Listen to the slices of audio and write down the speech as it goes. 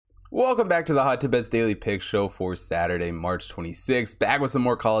Welcome back to the Hot Tip Bets Daily Pick Show for Saturday, March 26th. Back with some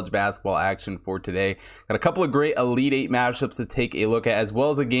more college basketball action for today. Got a couple of great Elite Eight matchups to take a look at, as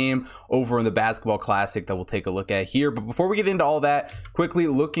well as a game over in the Basketball Classic that we'll take a look at here. But before we get into all that, quickly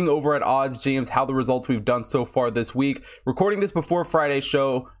looking over at OddsJam, how the results we've done so far this week. Recording this before Friday's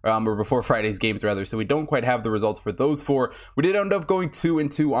show, or before Friday's games rather, so we don't quite have the results for those four. We did end up going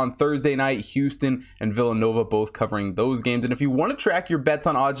 2-2 on Thursday night. Houston and Villanova both covering those games. And if you want to track your bets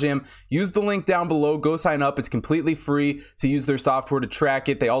on OddsJam, use the link down below. Go sign up. It's completely free to use their software to track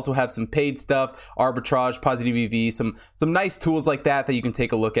it. They also have some paid stuff, arbitrage, positive EV, some nice tools like that you can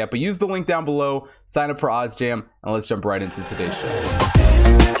take a look at. But use the link down below, sign up for OddsJam, and let's jump right into today's show.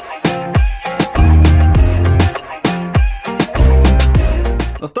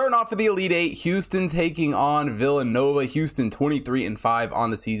 Now, starting off with the Elite Eight, Houston taking on Villanova. Houston 23-5 on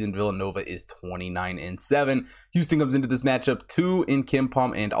the season. Villanova is 29-7. Houston comes into this matchup 2 in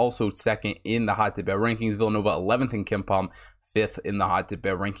KenPom and also 2nd in the Hot Tip Bet rankings. Villanova 11th in KenPom, 5th in the Hot Tip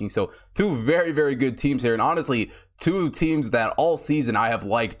Bet rankings. So two very, very good teams here. And honestly, two teams that all season I have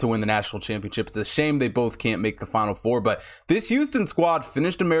liked to win the national championship. It's a shame they both can't make the Final Four, but this Houston squad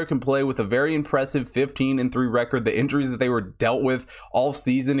finished American play with a very impressive 15-3 record. The injuries that they were dealt with all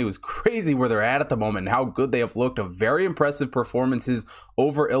season, it was crazy where they're at the moment and how good they have looked. A very impressive performances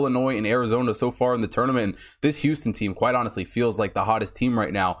over Illinois and Arizona so far in the tournament. And this Houston team, quite honestly, feels like the hottest team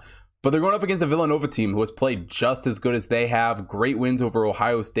right now. But they're going up against the Villanova team, who has played just as good as they have. Great wins over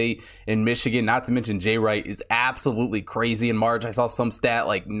Ohio State and Michigan. Not to mention Jay Wright is absolutely crazy in March. I saw some stat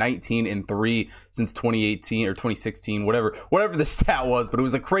like 19-3 since 2018 or 2016, whatever the stat was. But it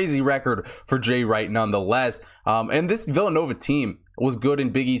was a crazy record for Jay Wright nonetheless. And this Villanova team was good in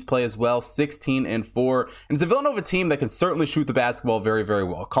Big East play as well, 16-4. And it's a Villanova team that can certainly shoot the basketball very, very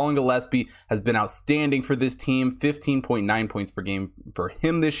well. Colin Gillespie has been outstanding for this team, 15.9 points per game for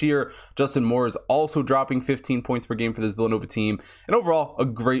him this year. Justin Moore is also dropping 15 points per game for this Villanova team. And overall, a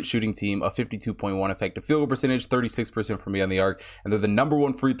great shooting team, a 52.1 effective field goal percentage, 36% from beyond the arc. And they're the number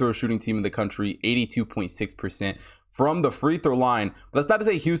one free throw shooting team in the country, 82.6% from the free throw line. But that's not to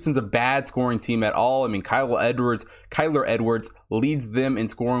say Houston's a bad scoring team at all. I mean, Kyler Edwards leads them in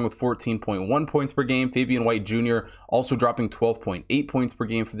scoring with 14.1 points per game. Fabian White Jr. also dropping 12.8 points per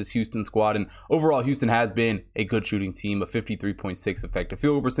game for this Houston squad. And overall, Houston has been a good shooting team, a 53.6 effective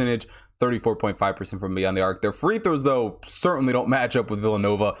field goal percentage, 34.5% from beyond the arc. Their free throws, though, certainly don't match up with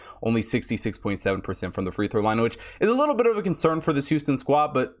Villanova, only 66.7% from the free throw line, which is a little bit of a concern for this Houston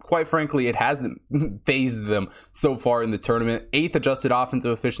squad, but quite frankly, it hasn't phased them so far in the tournament. 8th adjusted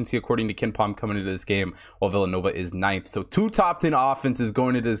offensive efficiency according to KenPom coming into this game, while Villanova is 9th. So two top 10 offenses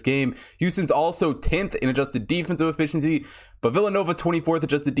going into this game. Houston's also 10th in adjusted defensive efficiency, but Villanova 24th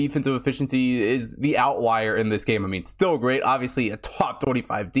adjusted defensive efficiency is the outlier in this game. I mean, still great, obviously a top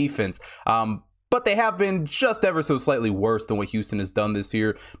 25 defense. But they have been just ever so slightly worse than what Houston has done this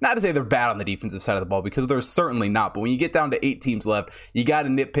year. Not to say they're bad on the defensive side of the ball, because they're certainly not. But when you get down to 8 teams left, you got to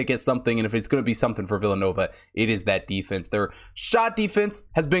nitpick at something. And if it's going to be something for Villanova, it is that defense. Their shot defense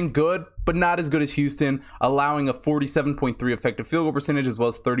has been good, but not as good as Houston, allowing a 47.3 effective field goal percentage, as well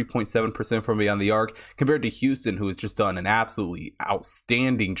as 30.7% from beyond the arc, compared to Houston, who has just done an absolutely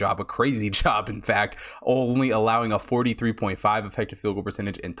outstanding job, a crazy job, in fact, only allowing a 43.5 effective field goal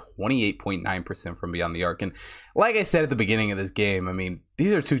percentage and 28.9% from beyond the arc. And like I said at the beginning of this game, I mean,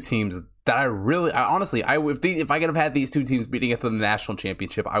 these are two teams that if I could have had these two teams beating for the national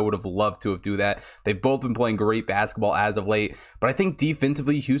championship, I would have loved to do that. They've both been playing great basketball as of late, but I think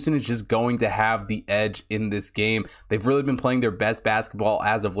defensively, Houston is just going to have the edge in this game. They've really been playing their best basketball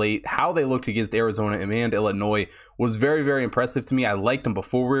as of late. How they looked against Arizona and Illinois was very, very impressive to me. I liked them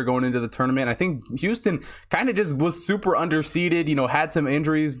before we were going into the tournament. I think Houston kind of just was super underseeded, had some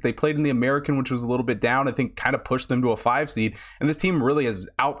injuries. They played in the American, which was a little bit down. I think kind of pushed them to a 5 seed, and this team really has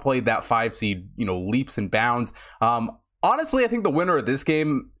outplayed that 5 seed, leaps and bounds. Honestly, I think the winner of this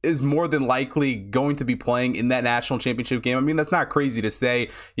game is more than likely going to be playing in that national championship game. I mean, that's not crazy to say,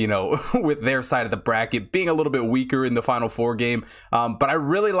 with their side of the bracket being a little bit weaker in the Final Four game. But I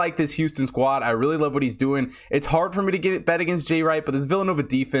really like this Houston squad. I really love what he's doing. It's hard for me to get it bet against Jay Wright, but this Villanova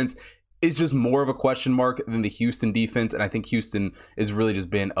defense is just more of a question mark than the Houston defense. And I think Houston has really just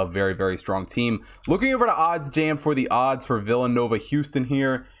been a very, very strong team. Looking over to OddsJam for the odds for Villanova Houston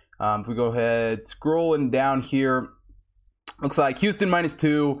here. If we go ahead, scrolling down here, looks like Houston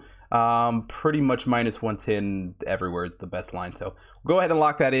 -2, pretty much -110 everywhere is the best line. So we'll go ahead and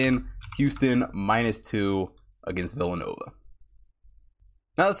lock that in. Houston -2 against Villanova.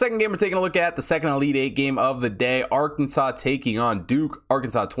 Now, the second game we're taking a look at, the second Elite Eight game of the day, Arkansas taking on Duke.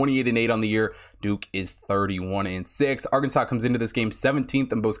 Arkansas 28-8 on the year. Duke is 31-6. Arkansas comes into this game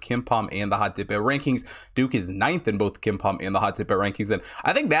 17th in both KenPom and the Hot Tip Bet rankings. Duke is 9th in both KenPom and the Hot Tip Bet rankings. And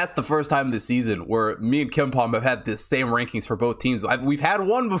I think that's the first time this season where me and KenPom have had the same rankings for both teams. We've had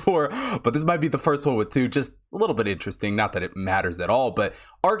one before, but this might be the first one with two. Just a little bit interesting. Not that it matters at all, but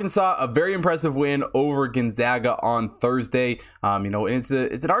Arkansas, a very impressive win over Gonzaga on Thursday. And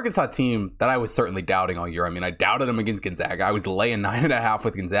it's an Arkansas team that I was certainly doubting all year. I mean, I doubted them against Gonzaga. I was laying 9.5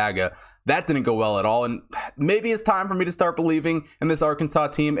 with Gonzaga. That didn't go well at all. And maybe it's time for me to start believing in this Arkansas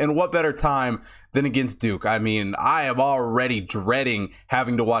team. And what better time than against Duke? I mean, I am already dreading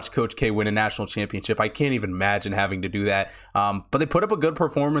having to watch Coach K win a national championship. I can't even imagine having to do that. But they put up a good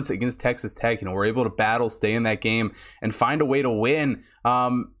performance against Texas Tech. We're able to battle, stay in that game, and find a way to win.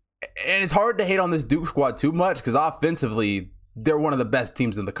 And it's hard to hate on this Duke squad too much because offensively, they're one of the best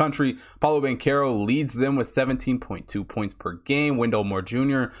teams in the country. Paulo Banchero leads them with 17.2 points per game. Wendell Moore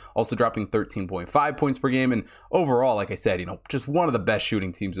Jr. also dropping 13.5 points per game. And overall, like I said, just one of the best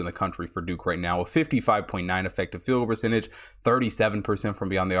shooting teams in the country for Duke right now. A 55.9 effective field goal percentage, 37% from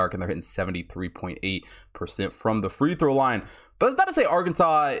beyond the arc, and they're hitting 73.8% from the free throw line. But that's not to say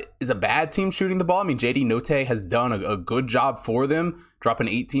Arkansas is a bad team shooting the ball. I mean, JD Notae has done a good job for them, dropping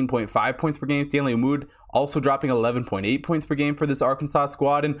 18.5 points per game. Stanley Ahmoud also dropping 11.8 points per game for this Arkansas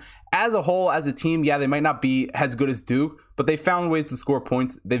squad. And as a whole, as a team, yeah, they might not be as good as Duke, but they found ways to score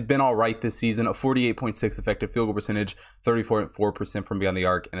points. They've been all right this season. A 48.6 effective field goal percentage, 34.4% from beyond the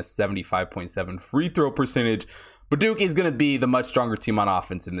arc, and a 75.7 free throw percentage. But Duke is going to be the much stronger team on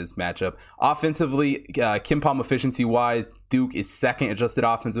offense in this matchup. Offensively, KenPom efficiency-wise, Duke is second adjusted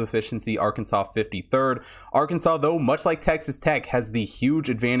offensive efficiency, Arkansas 53rd. Arkansas, though, much like Texas Tech, has the huge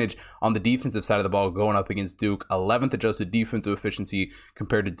advantage on the defensive side of the ball going up against Duke. 11th adjusted defensive efficiency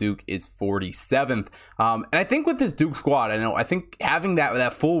compared to Duke is 47th. And I think with this Duke squad, I think having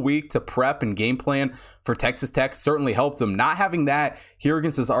that full week to prep and game plan for Texas Tech certainly helps them. Not having that here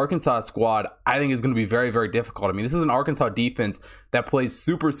against this Arkansas squad, I think is going to be very, very difficult. I mean, this is an Arkansas defense that plays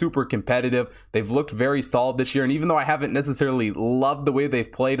super, super competitive. They've looked very solid this year. And even though I haven't necessarily loved the way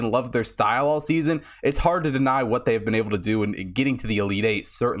they've played and loved their style all season, it's hard to deny what they've been able to do. And getting to the Elite Eight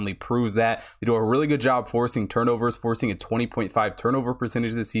certainly proves that. They do a really good job forcing turnovers, forcing a 20.5 turnover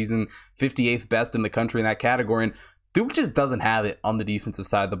percentage this season, 58th best in the country in that category. And Duke just doesn't have it on the defensive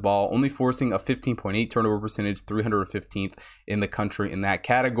side of the ball, only forcing a 15.8 turnover percentage, 315th in the country in that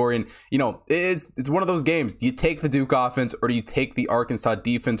category. And, it's one of those games. You take the Duke offense or do you take the Arkansas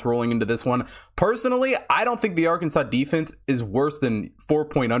defense rolling into this one? Personally, I don't think the Arkansas defense is worse than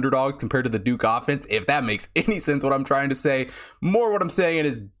 4-point underdogs compared to the Duke offense, if that makes any sense what I'm trying to say. More what I'm saying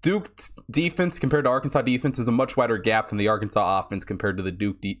is Duke's defense compared to Arkansas defense is a much wider gap than the Arkansas offense compared to the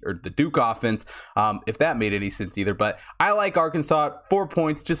Duke offense, if that made any sense either. But I like Arkansas. 4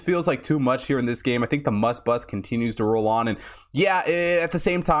 points just feels like too much here in this game. I think the must bust continues to roll on. And yeah, at the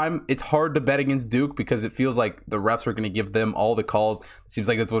same time, it's hard to bet against Duke because it feels like the refs are going to give them all the calls. It seems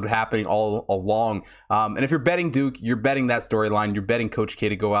like that's what's happening all along. And if you're betting Duke, you're betting that storyline. You're betting Coach K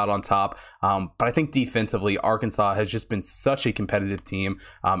to go out on top. But I think defensively, Arkansas has just been such a competitive team.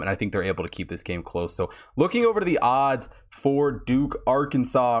 And I think they're able to keep this game close. So looking over to the odds for Duke,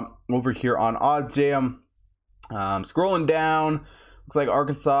 Arkansas over here on OddsJam. Scrolling down, looks like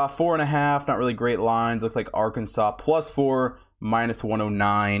Arkansas 4.5, not really great lines. Looks like Arkansas +4,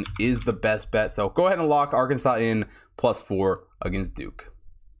 -109 is the best bet. So go ahead and lock Arkansas in +4 against Duke.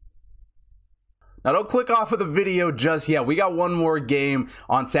 Now, don't click off of the video just yet. We got one more game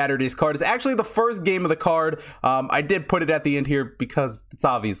on Saturday's card. It's actually the first game of the card. I did put it at the end here because it's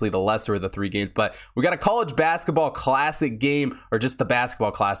obviously the lesser of the three games, but we got a college basketball classic game, or just the basketball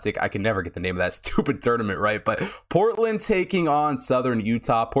classic. I can never get the name of that stupid tournament right, but Portland taking on Southern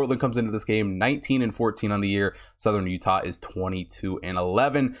Utah. Portland comes into this game 19-14 on the year. Southern Utah is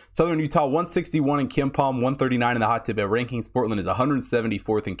 22-11. Southern Utah 161 in KenPom, 139 in the Hot Tip Bet rankings. Portland is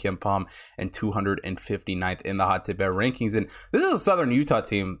 174th in KenPom and 259th in the Hot Tip Bet rankings. And this is a Southern Utah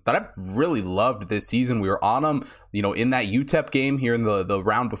team that I've really loved this season. We were on them, in that UTEP game here in the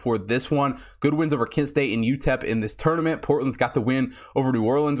round before this one. Good wins over Kent State and UTEP in this tournament. Portland's got the win over New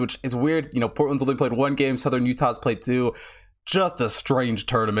Orleans, which is weird. Portland's only played one game. Southern Utah's played two. just a strange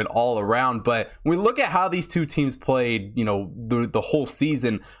tournament all around. But when we look at how these two teams played, the whole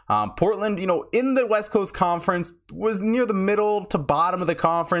season, Portland, in the West Coast Conference was near the middle to bottom of the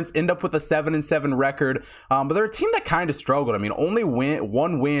conference, end up with a 7-7 record. But they're a team that kind of struggled. I mean, only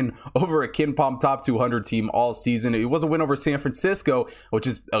one win over a KenPom top 200 team all season. It was a win over San Francisco, which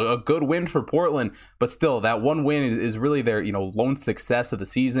is a good win for Portland, but still that one win is really their, lone success of the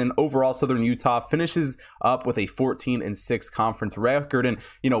season. Overall, Southern Utah finishes up with a 14-6 conference record. And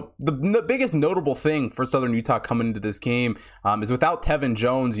the biggest notable thing for Southern Utah coming into this game is without Tevin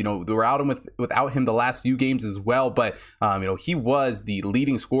Jones. They were without him the last few games as well, but he was the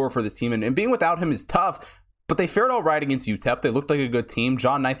leading scorer for this team, and being without him is tough. But they fared all right against UTEP. They looked like a good team.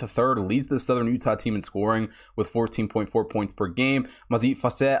 John Knight III leads the Southern Utah team in scoring with 14.4 points per game. Mazit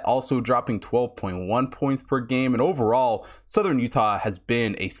Facet also dropping 12.1 points per game. And overall, Southern Utah has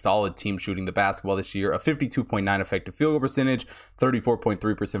been a solid team shooting the basketball this year. A 52.9 effective field goal percentage,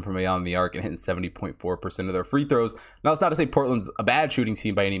 34.3% from beyond the arc, and hitting 70.4% of their free throws. Now, it's not to say Portland's a bad shooting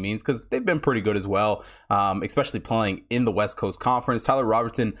team by any means, because they've been pretty good as well, especially playing in the West Coast Conference. Tyler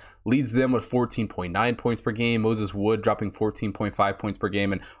Robertson leads them with 14.9 points per game. Moses Wood dropping 14.5 points per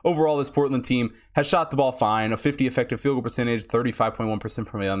game. And overall, this Portland team has shot the ball fine, a 50 effective field goal percentage, 35.1%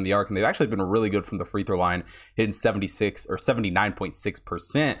 from beyond the arc. And they've actually been really good from the free throw line, hitting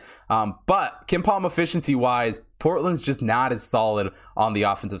 79.6%. But KenPom efficiency wise, Portland's just not as solid on the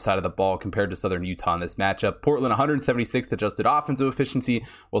offensive side of the ball compared to Southern Utah in this matchup. Portland 176th adjusted offensive efficiency,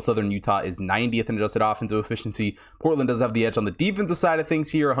 while Southern Utah is 90th in adjusted offensive efficiency. Portland does have the edge on the defensive side of things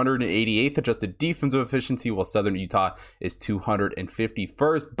here, 188th adjusted defensive efficiency, while Southern Utah is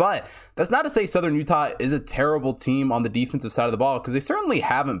 251st. But that's not to say Southern Utah is a terrible team on the defensive side of the ball, because they certainly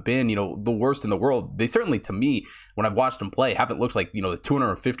haven't been, the worst in the world. They certainly, to me, when I've watched them play, haven't looked like, the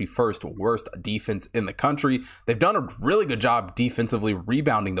 251st worst defense in the country. They've done a really good job defensively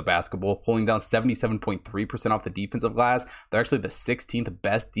rebounding the basketball, pulling down 77.3% off the defensive glass. They're actually the 16th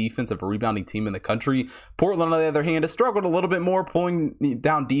best defensive rebounding team in the country. Portland, on the other hand, has struggled a little bit more, pulling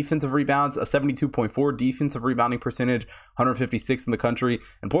down defensive rebounds, a 72.4 defensive rebounding percentage, 156th in the country.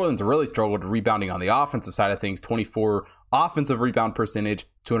 And Portland's really struggled rebounding on the offensive side of things, 24 offensive rebound percentage,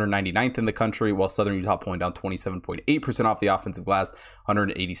 299th in the country, while Southern Utah pulling down 27.8% off the offensive glass,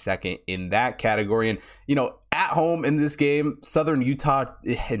 182nd in that category. And, at home in this game, Southern Utah,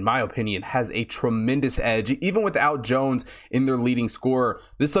 in my opinion, has a tremendous edge. Even without Jones in their leading scorer,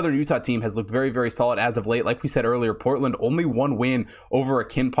 this Southern Utah team has looked very, very solid as of late. Like we said earlier, Portland only one win over a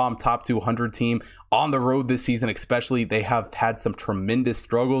KenPom top 200 team on the road this season, especially. They have had some tremendous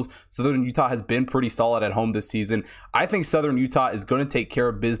struggles. Southern Utah has been pretty solid at home this season. I think Southern Utah is going to take care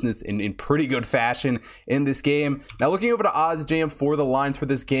of business in pretty good fashion in this game. Now, looking over to OddsJam for the lines for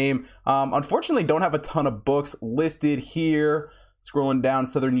this game, unfortunately, don't have a ton of books listed here. Scrolling down,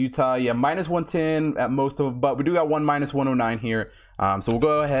 Southern Utah, minus 110 at most of them, but we do got one minus 109 here. So we'll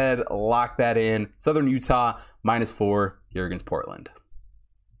go ahead, lock that in. Southern Utah minus 4 here against Portland.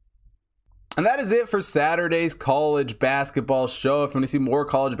 And that is it for Saturday's college basketball show. If you want to see more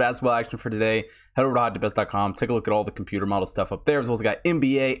college basketball action for today, head over to hottipbets.com. Take a look at all the computer model stuff up there, as well as got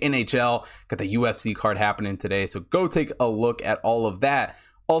NBA, NHL, got the UFC card happening today. So go take a look at all of that.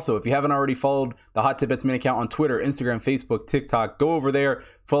 Also, if you haven't already followed the Hot Tip Bets main account on Twitter, Instagram, Facebook, TikTok, go over there,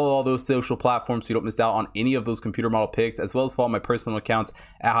 follow all those social platforms so you don't miss out on any of those computer model picks, as well as follow my personal accounts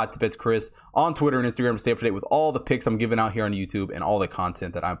at Hot Tip Bets Chris on Twitter and Instagram to stay up to date with all the picks I'm giving out here on YouTube and all the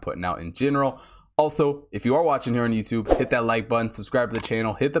content that I'm putting out in general. Also, if you are watching here on YouTube, hit that like button, subscribe to the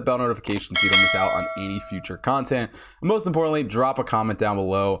channel, hit the bell notification so you don't miss out on any future content. And most importantly, drop a comment down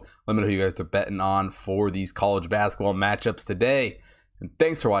below. Let me know who you guys are betting on for these college basketball matchups today. And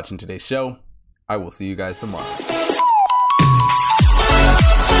thanks for watching today's show. I will see you guys tomorrow.